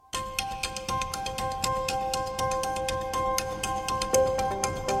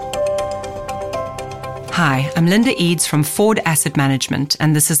Hi, I'm Linda Eads from Foord Asset Management,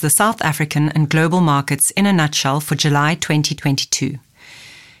 and this is the South African and global markets in a nutshell for July 2022.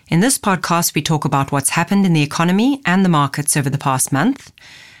 In this podcast, we talk about what's happened in the economy and the markets over the past month,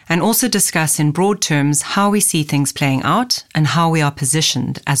 and also discuss in broad terms how we see things playing out and how we are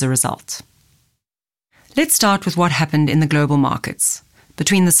positioned as a result. Let's start with what happened in the global markets.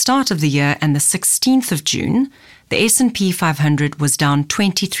 Between the start of the year and the 16th of June, the S&P 500 was down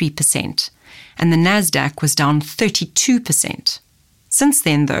 23%, and the Nasdaq was down 32%. Since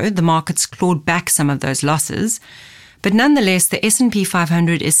then, though, the markets clawed back some of those losses, but nonetheless, the S&P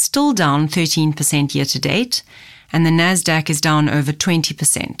 500 is still down 13% year to date, and the Nasdaq is down over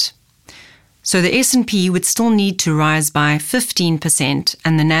 20%. So the S&P would still need to rise by 15%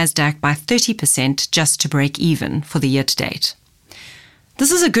 and the Nasdaq by 30% just to break even for the year to date.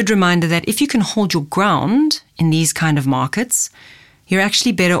 This is a good reminder that if you can hold your ground in these kind of markets, you're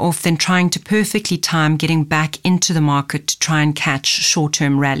actually better off than trying to perfectly time getting back into the market to try and catch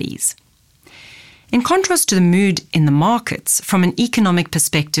short-term rallies. In contrast to the mood in the markets, from an economic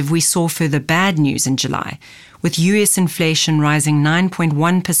perspective, we saw further bad news in July, with US inflation rising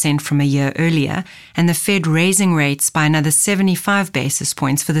 9.1% from a year earlier and the Fed raising rates by another 75 basis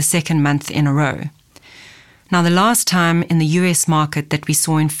points for the second month in a row. Now, the last time in the US market that we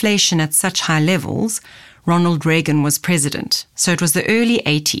saw inflation at such high levels, Ronald Reagan was president, so it was the early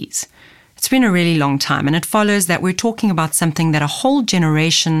 80s. It's been a really long time, and it follows that we're talking about something that a whole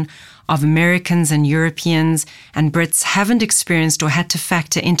generation of Americans and Europeans and Brits haven't experienced or had to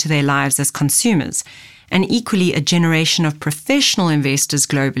factor into their lives as consumers, and equally a generation of professional investors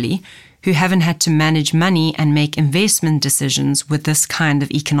globally who haven't had to manage money and make investment decisions with this kind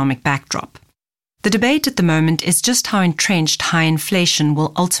of economic backdrop. The debate at the moment is just how entrenched high inflation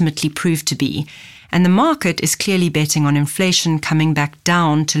will ultimately prove to be, and the market is clearly betting on inflation coming back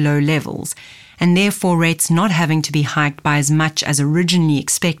down to low levels, and therefore rates not having to be hiked by as much as originally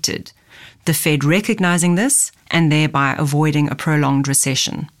expected, the Fed recognizing this and thereby avoiding a prolonged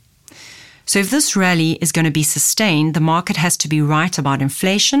recession. So if this rally is going to be sustained, the market has to be right about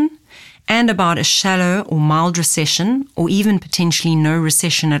inflation and about a shallow or mild recession, or even potentially no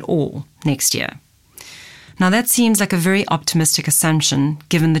recession at all next year. Now, that seems like a very optimistic assumption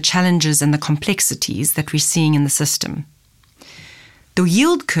given the challenges and the complexities that we're seeing in the system. The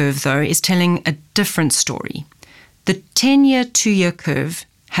yield curve, though, is telling a different story. The 10-year, 2-year curve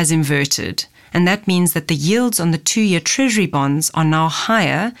has inverted, and that means that the yields on the 2-year Treasury bonds are now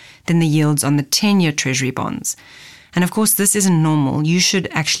higher than the yields on the 10-year Treasury bonds. And of course, this isn't normal. You should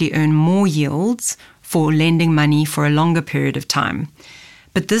actually earn more yields for lending money for a longer period of time.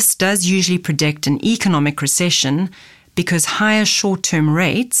 But this does usually predict an economic recession because higher short-term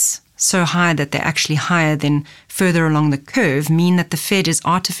rates, so high that they're actually higher than further along the curve, mean that the Fed is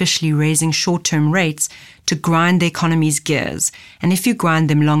artificially raising short-term rates to grind the economy's gears. And if you grind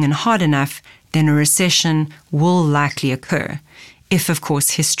them long and hard enough, then a recession will likely occur, if, of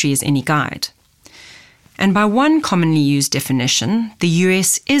course, history is any guide. And by one commonly used definition, the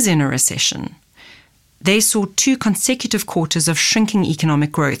US is in a recession. They saw 2 consecutive quarters of shrinking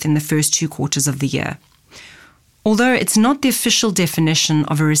economic growth in the first 2 quarters of the year. Although it's not the official definition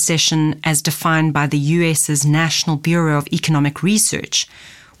of a recession as defined by the US's National Bureau of Economic Research,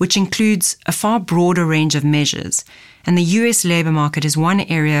 which includes a far broader range of measures, and the US labor market is one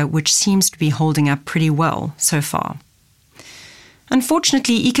area which seems to be holding up pretty well so far.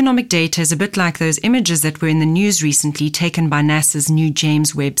 Unfortunately, economic data is a bit like those images that were in the news recently taken by NASA's new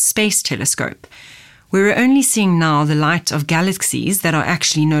James Webb Space Telescope. We're only seeing now the light of galaxies that are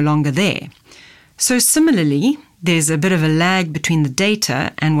actually no longer there. So similarly, there's a bit of a lag between the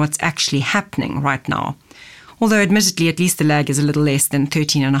data and what's actually happening right now. Although admittedly, at least the lag is a little less than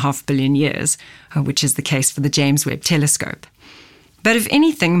 13.5 billion years, which is the case for the James Webb Telescope. But if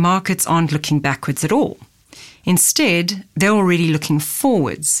anything, markets aren't looking backwards at all. Instead, they're already looking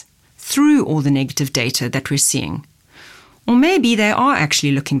forwards through all the negative data that we're seeing. Or maybe they are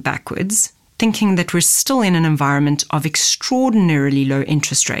actually looking backwards, thinking that we're still in an environment of extraordinarily low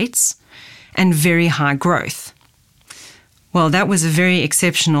interest rates and very high growth. Well, that was a very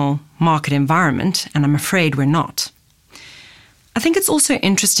exceptional market environment, and I'm afraid we're not. I think it's also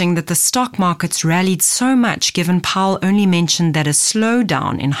interesting that the stock markets rallied so much given Powell only mentioned that a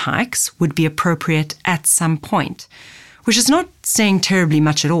slowdown in hikes would be appropriate at some point, which is not saying terribly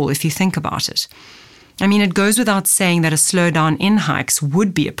much at all if you think about it. I mean, it goes without saying that a slowdown in hikes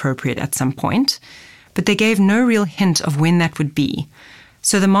would be appropriate at some point, but they gave no real hint of when that would be.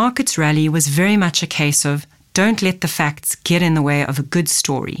 So the markets rally was very much a case of don't let the facts get in the way of a good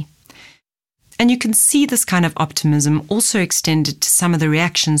story. And you can see this kind of optimism also extended to some of the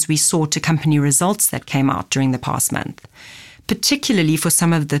reactions we saw to company results that came out during the past month, particularly for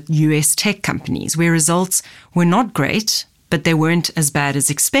some of the US tech companies where results were not great, but they weren't as bad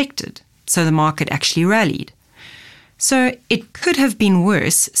as expected. So the market actually rallied. So it could have been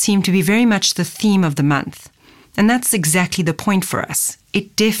worse seemed to be very much the theme of the month. And that's exactly the point for us.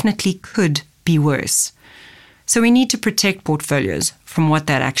 It definitely could be worse. So we need to protect portfolios from what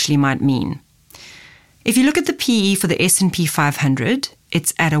that actually might mean. If you look at the PE for the S&P 500,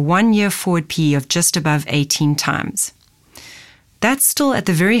 it's at a 1-year forward PE of just above 18 times. That's still at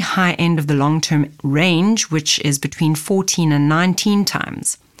the very high end of the long-term range, which is between 14 and 19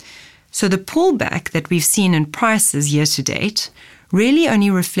 times. So the pullback that we've seen in prices year to date really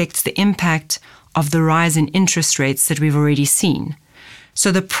only reflects the impact of the rise in interest rates that we've already seen.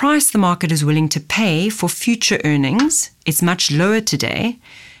 So the price the market is willing to pay for future earnings is much lower today,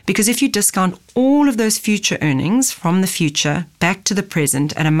 because if you discount all of those future earnings from the future back to the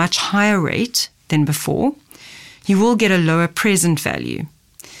present at a much higher rate than before, you will get a lower present value.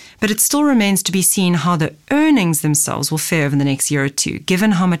 But it still remains to be seen how the earnings themselves will fare over the next year or two,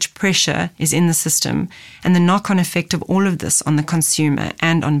 given how much pressure is in the system and the knock-on effect of all of this on the consumer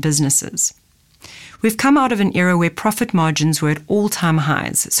and on businesses. We've come out of an era where profit margins were at all-time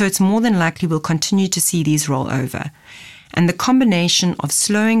highs, so it's more than likely we'll continue to see these roll over. And the combination of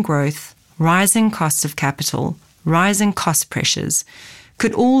slowing growth, rising costs of capital, rising cost pressures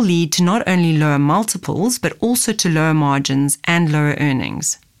could all lead to not only lower multiples, but also to lower margins and lower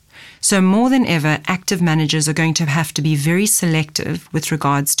earnings. So more than ever, active managers are going to have to be very selective with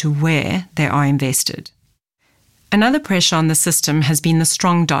regards to where they are invested. Another pressure on the system has been the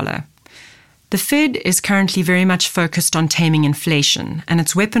strong dollar. The Fed is currently very much focused on taming inflation, and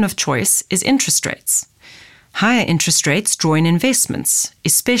its weapon of choice is interest rates. Higher interest rates draw in investments,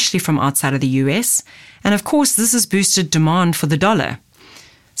 especially from outside of the US, and of course this has boosted demand for the dollar.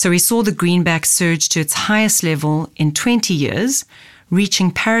 So we saw the greenback surge to its highest level in 20 years,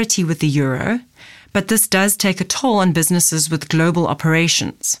 reaching parity with the euro, but this does take a toll on businesses with global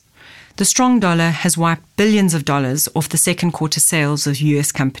operations. The strong dollar has wiped billions of dollars off the second quarter sales of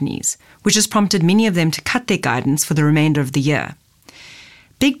US companies, which has prompted many of them to cut their guidance for the remainder of the year.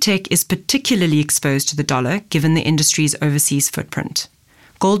 Big tech is particularly exposed to the dollar given the industry's overseas footprint.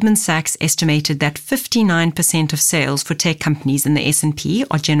 Goldman Sachs estimated that 59% of sales for tech companies in the S&P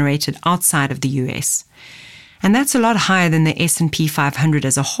are generated outside of the US. And that's a lot higher than the S&P 500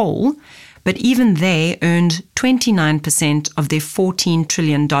 as a whole, but even they earned 29% of their $14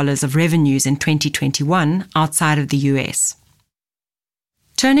 trillion of revenues in 2021 outside of the US.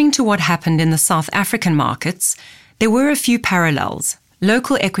 Turning to what happened in the South African markets, there were a few parallels.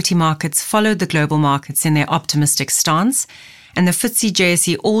 Local equity markets followed the global markets in their optimistic stance, and the FTSE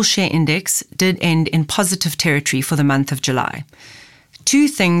JSE All-Share Index did end in positive territory for the month of July. Two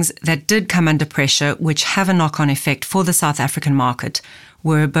things that did come under pressure, which have a knock-on effect for the South African market,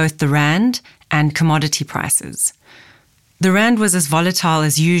 were both the rand and commodity prices. The rand was as volatile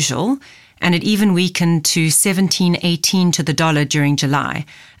as usual, and it even weakened to 17.18 to the dollar during July.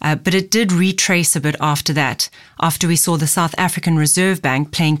 But it did retrace a bit after that, after we saw the South African Reserve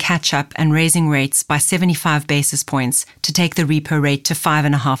Bank playing catch-up and raising rates by 75 basis points to take the repo rate to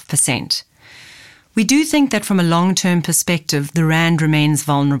 5.5%. We do think that from a long-term perspective, the rand remains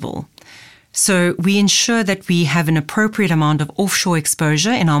vulnerable. So we ensure that we have an appropriate amount of offshore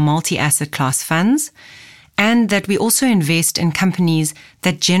exposure in our multi-asset class funds, and that we also invest in companies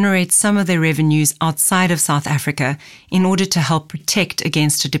that generate some of their revenues outside of South Africa in order to help protect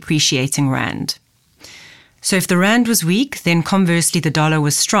against a depreciating rand. So if the rand was weak, then conversely the dollar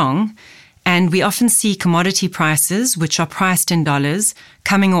was strong, and we often see commodity prices, which are priced in dollars,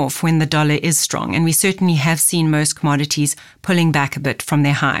 coming off when the dollar is strong, and we certainly have seen most commodities pulling back a bit from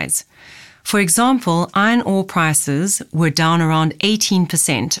their highs. For example, iron ore prices were down around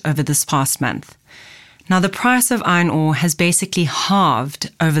 18% over this past month. Now, the price of iron ore has basically halved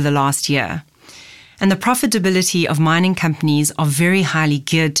over the last year. And the profitability of mining companies are very highly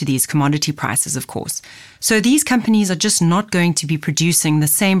geared to these commodity prices, of course. So these companies are just not going to be producing the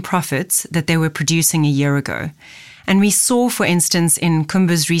same profits that they were producing a year ago. And we saw, for instance, in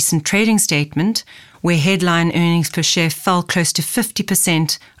Kumba's recent trading statement, where headline earnings per share fell close to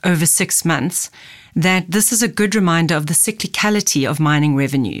 50% over 6 months, that this is a good reminder of the cyclicality of mining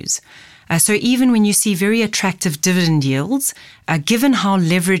revenues. So even when you see very attractive dividend yields, given how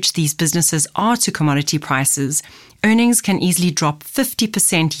leveraged these businesses are to commodity prices, earnings can easily drop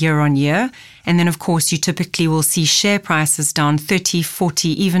 50% year on year. And then, of course, you typically will see share prices down 30, 40,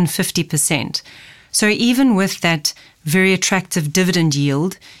 even 50%. So even with that very attractive dividend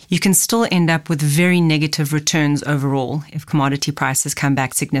yield, you can still end up with very negative returns overall if commodity prices come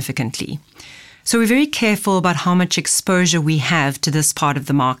back significantly. So we're very careful about how much exposure we have to this part of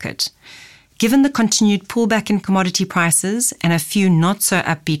the market. Given the continued pullback in commodity prices and a few not so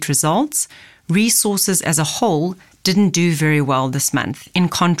upbeat results, resources as a whole didn't do very well this month, in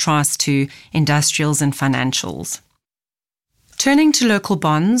contrast to industrials and financials. Turning to local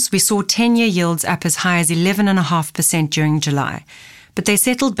bonds, we saw 10-year yields up as high as 11.5% during July, but they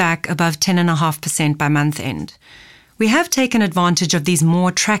settled back above 10.5% by month end. We have taken advantage of these more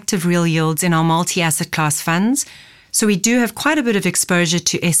attractive real yields in our multi-asset class funds, so we do have quite a bit of exposure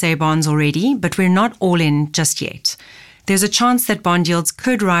to SA bonds already, but we're not all in just yet. There's a chance that bond yields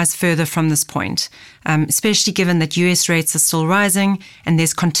could rise further from this point, especially given that US rates are still rising and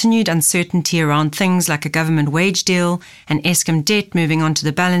there's continued uncertainty around things like a government wage deal and Eskom debt moving onto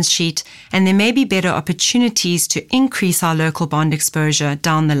the balance sheet, and there may be better opportunities to increase our local bond exposure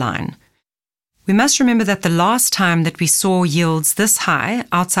down the line. We must remember that the last time that we saw yields this high,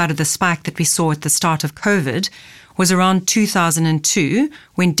 outside of the spike that we saw at the start of COVID, was around 2002,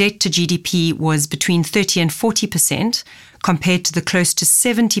 when debt to GDP was between 30 and 40%, compared to the close to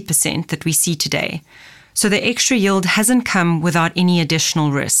 70% that we see today. So the extra yield hasn't come without any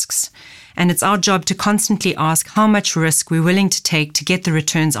additional risks. And it's our job to constantly ask how much risk we're willing to take to get the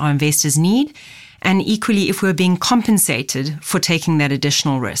returns our investors need, and equally if we're being compensated for taking that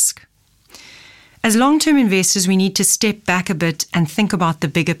additional risk. As long-term investors, we need to step back a bit and think about the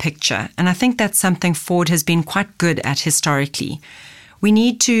bigger picture, and I think that's something Foord has been quite good at historically. We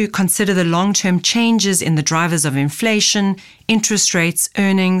need to consider the long-term changes in the drivers of inflation, interest rates,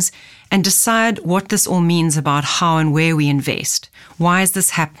 earnings, and decide what this all means about how and where we invest. Why is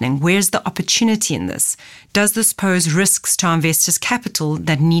this happening? Where's the opportunity in this? Does this pose risks to our investors' capital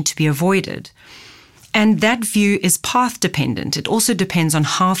that need to be avoided? And that view is path dependent. It also depends on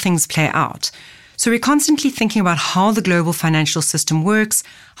how things play out. So we're constantly thinking about how the global financial system works,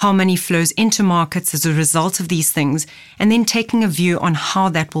 how money flows into markets as a result of these things, and then taking a view on how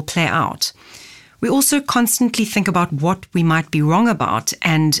that will play out. We also constantly think about what we might be wrong about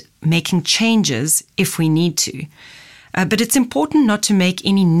and making changes if we need to. But it's important not to make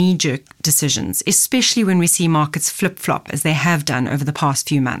any knee-jerk decisions, especially when we see markets flip-flop as they have done over the past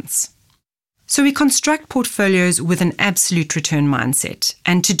few months. So we construct portfolios with an absolute return mindset.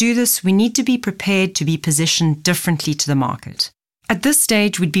 And to do this, we need to be prepared to be positioned differently to the market. At this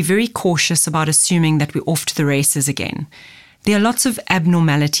stage, we'd be very cautious about assuming that we're off to the races again. There are lots of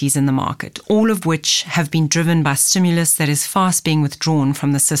abnormalities in the market, all of which have been driven by stimulus that is fast being withdrawn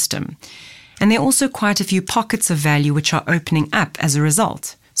from the system. And there are also quite a few pockets of value which are opening up as a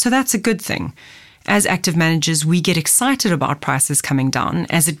result. So that's a good thing. As active managers, we get excited about prices coming down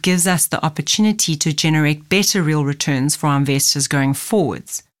as it gives us the opportunity to generate better real returns for our investors going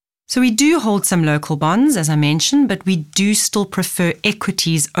forwards. So we do hold some local bonds, as I mentioned, but we do still prefer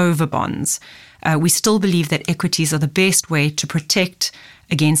equities over bonds. We still believe that equities are the best way to protect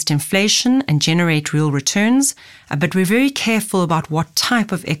against inflation and generate real returns, but we're very careful about what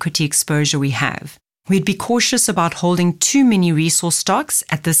type of equity exposure we have. We'd be cautious about holding too many resource stocks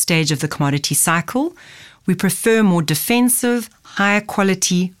at this stage of the commodity cycle. We prefer more defensive, higher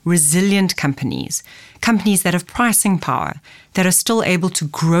quality, resilient companies that have pricing power, that are still able to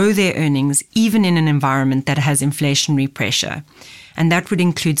grow their earnings even in an environment that has inflationary pressure. And that would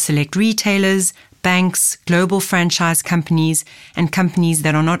include select retailers, banks, global franchise companies, and companies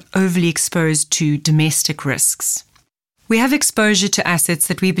that are not overly exposed to domestic risks. We have exposure to assets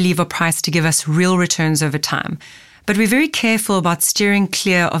that we believe are priced to give us real returns over time, but we're very careful about steering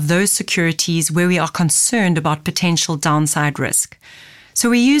clear of those securities where we are concerned about potential downside risk. So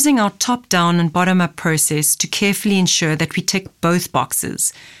we're using our top-down and bottom-up process to carefully ensure that we tick both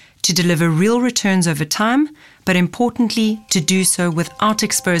boxes, to deliver real returns over time, but importantly, to do so without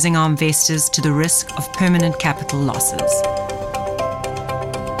exposing our investors to the risk of permanent capital losses.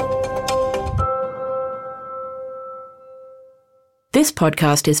 This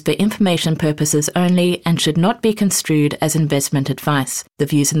podcast is for information purposes only and should not be construed as investment advice. The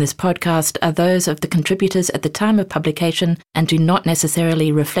views in this podcast are those of the contributors at the time of publication and do not necessarily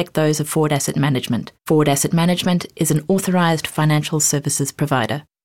reflect those of Foord Asset Management. Foord Asset Management is an authorised financial services provider.